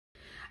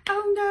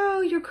Oh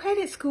no, your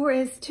credit score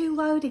is too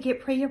low to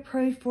get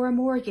pre-approved for a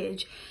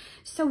mortgage.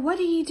 So what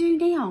do you do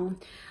now?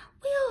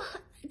 Well,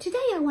 today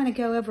I want to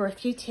go over a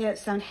few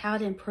tips on how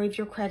to improve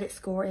your credit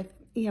score if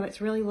it's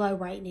really low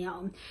right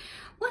now.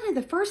 One of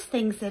the first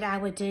things that I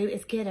would do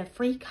is get a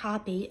free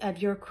copy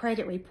of your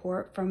credit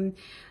report from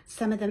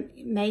some of the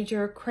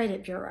major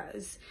credit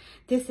bureaus.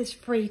 This is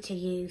free to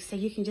you, so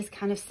you can just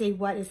kind of see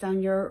what is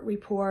on your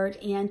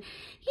report, and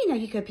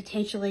you could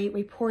potentially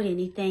report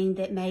anything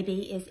that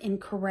maybe is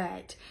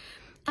incorrect.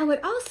 I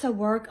would also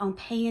work on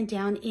paying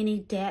down any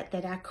debt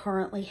that I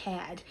currently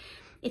had.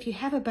 If you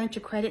have a bunch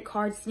of credit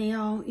cards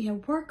now,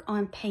 work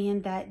on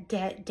paying that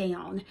debt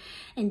down,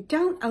 and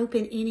don't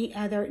open any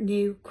other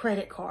new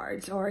credit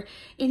cards or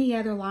any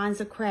other lines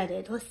of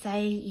credit. Let's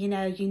say, you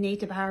need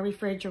to buy a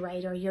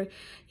refrigerator, you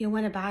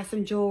want to buy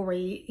some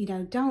jewelry,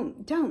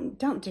 don't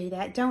do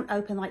that. Don't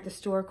open like the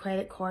store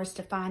credit cards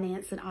to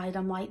finance an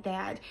item like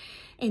that.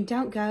 And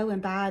don't go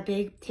and buy a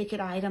big ticket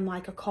item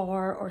like a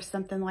car or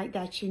something like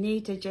that. You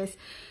need to just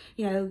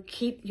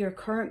keep your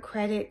current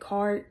credit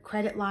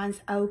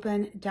lines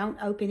open.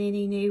 Don't open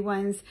any new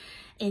ones,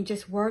 and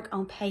just work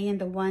on paying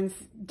the ones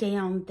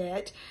down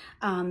that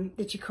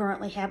you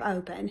currently have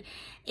open.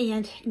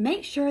 And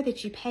make sure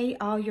that you pay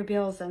all your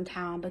bills on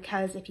time,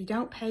 because if you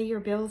don't pay your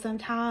bills on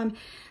time,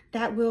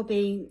 that will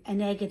be a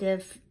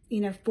negative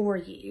for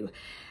you.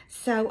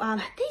 So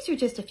these are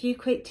just a few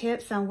quick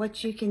tips on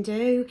what you can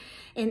do,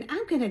 and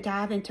I'm going to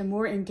dive into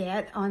more in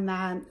depth on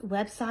my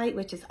website,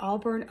 which is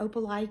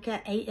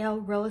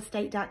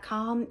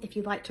auburnopelika.com, if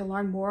you'd like to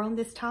learn more on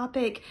this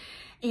topic.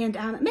 And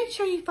make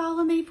sure you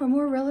follow me for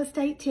more real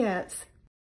estate tips.